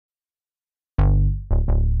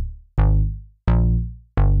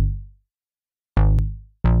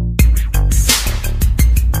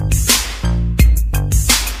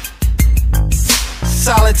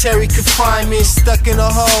Solitary confinement, stuck in a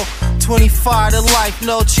hole. 25 to life,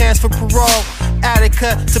 no chance for parole.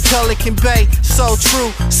 Attica to Pelican Bay, so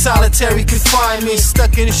true. Solitary confinement,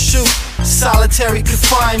 stuck in a chute. Solitary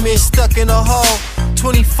confinement, stuck in a hole.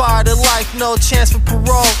 25 to life, no chance for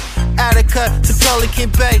parole. Attica to Pelican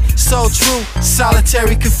Bay, so true.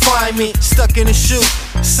 Solitary confinement, stuck in a chute.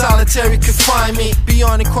 Solitary confinement,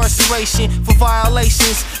 beyond incarceration for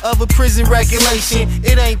violations of a prison regulation.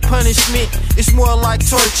 It ain't punishment, it's more like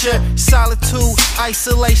torture. Solitude,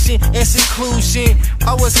 isolation, and seclusion.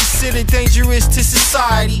 I was considered dangerous to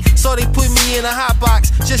society, so they put me in a hot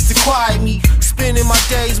box just to quiet me. Spending my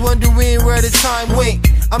days wondering where the time went.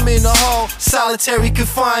 I'm in a hole, solitary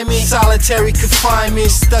confinement. Solitary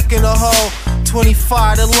confinement, stuck in a hole.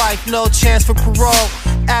 25 to life, no chance for parole.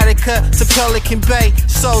 Attica to Pelican Bay,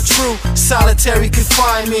 so true. Solitary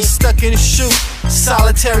confinement, stuck in a chute.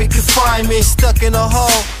 Solitary confinement, stuck in a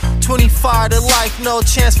hole. 25 to life, no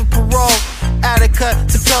chance for parole. Attica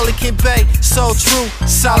to Pelican Bay, so true.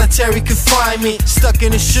 Solitary confinement, stuck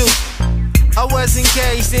in a chute. I was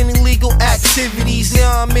engaged in illegal activities.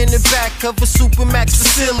 Now I'm in the back of a supermax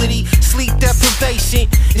facility. Sleep deprivation,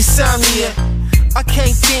 insomnia. I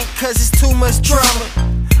can't think cause it's too much drama.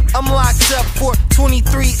 I'm locked up for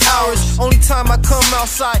 23 hours. Only time I come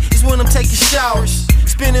outside is when I'm taking showers.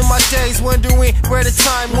 Spending my days wondering where the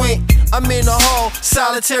time went. I'm in a hole,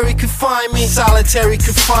 solitary confinement. Solitary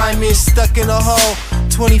confinement, stuck in a hole.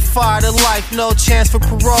 25 to life, no chance for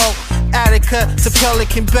parole. Attica to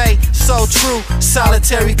Pelican Bay, so true.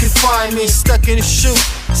 Solitary confinement, stuck in a chute.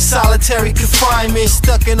 Solitary confinement,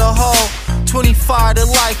 stuck in a hole. 25 to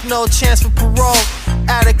life, no chance for parole.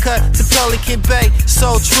 Attica to Pelican Bay,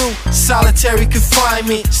 so true. Solitary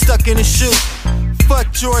confinement, stuck in a chute.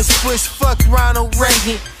 Fuck George Bush, fuck Ronald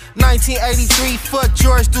Reagan. 1983, fuck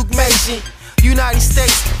George Duke Mason. United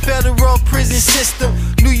States federal prison system.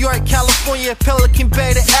 New York, California, Pelican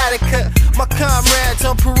Bay to Attica. My comrades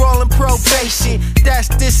on parole and probation. That's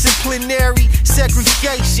disciplinary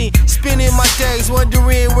segregation. Spending my days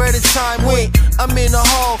wondering where the time went. I'm in a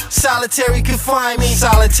hole, solitary confinement.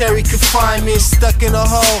 Solitary confinement, stuck in a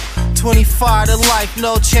hole. 25 to life,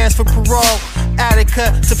 no chance for parole.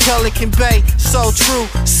 Attica to Pelican Bay, so true.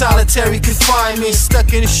 Solitary confinement,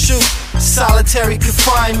 stuck in a chute. Solitary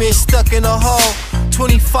confinement, stuck in a hole.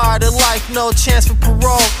 25 to life, no chance for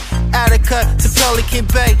parole. Attica to Pelican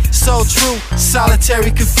Bay, so true. Solitary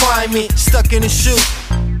confinement, stuck in a chute.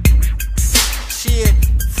 Shit,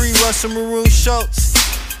 free Russell Maroon Schultz,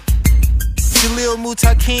 Jalil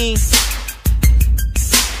Mutakin.